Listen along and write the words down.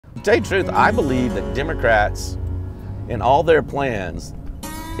To tell you the truth, I believe that Democrats, in all their plans,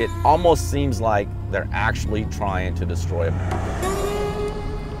 it almost seems like they're actually trying to destroy America.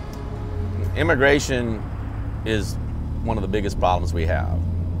 Immigration is one of the biggest problems we have.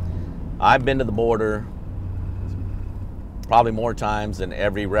 I've been to the border probably more times than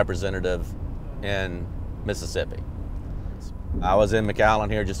every representative in Mississippi. I was in McAllen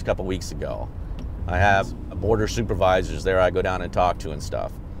here just a couple weeks ago. I have border supervisors there I go down and talk to and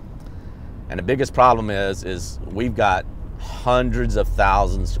stuff. And the biggest problem is we've got hundreds of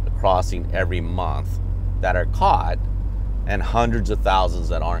thousands crossing every month that are caught and hundreds of thousands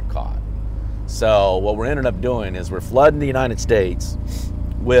that aren't caught. So what we're ending up doing is we're flooding the United States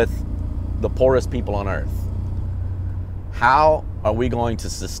with the poorest people on earth. How are we going to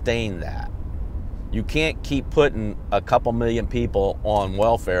sustain that? You can't keep putting a couple million people on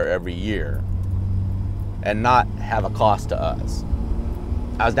welfare every year and not have a cost to us.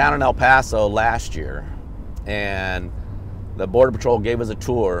 I was down in El Paso last year, and the Border Patrol gave us a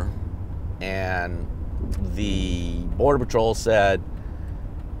tour, and the Border Patrol said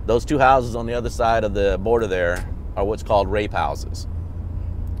those two houses on the other side of the border there are what's called rape houses.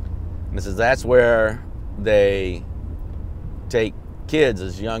 And it says that's where they take kids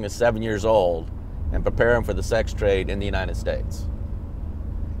as young as 7 years old and prepare them for the sex trade in the United States.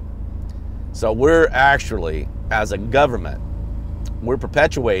 So we're actually, as a government, we're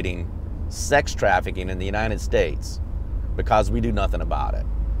perpetuating sex trafficking in the United States because we do nothing about it.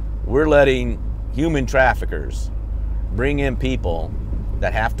 We're letting human traffickers bring in people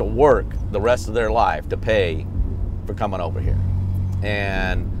that have to work the rest of their life to pay for coming over here.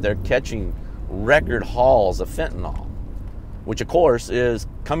 And they're catching record hauls of fentanyl, which of course is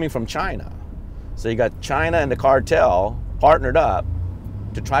coming from China. So you got China and the cartel partnered up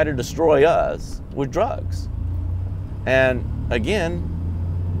to try to destroy us with drugs. And again,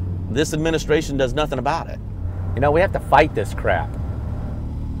 this administration does nothing about it. You know, we have to fight this crap.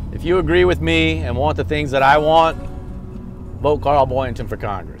 If you agree with me and want the things that I want, vote Carl Boyanton for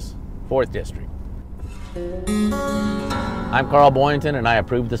Congress, 4th District. I'm Carl Boyanton and I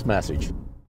approve this message.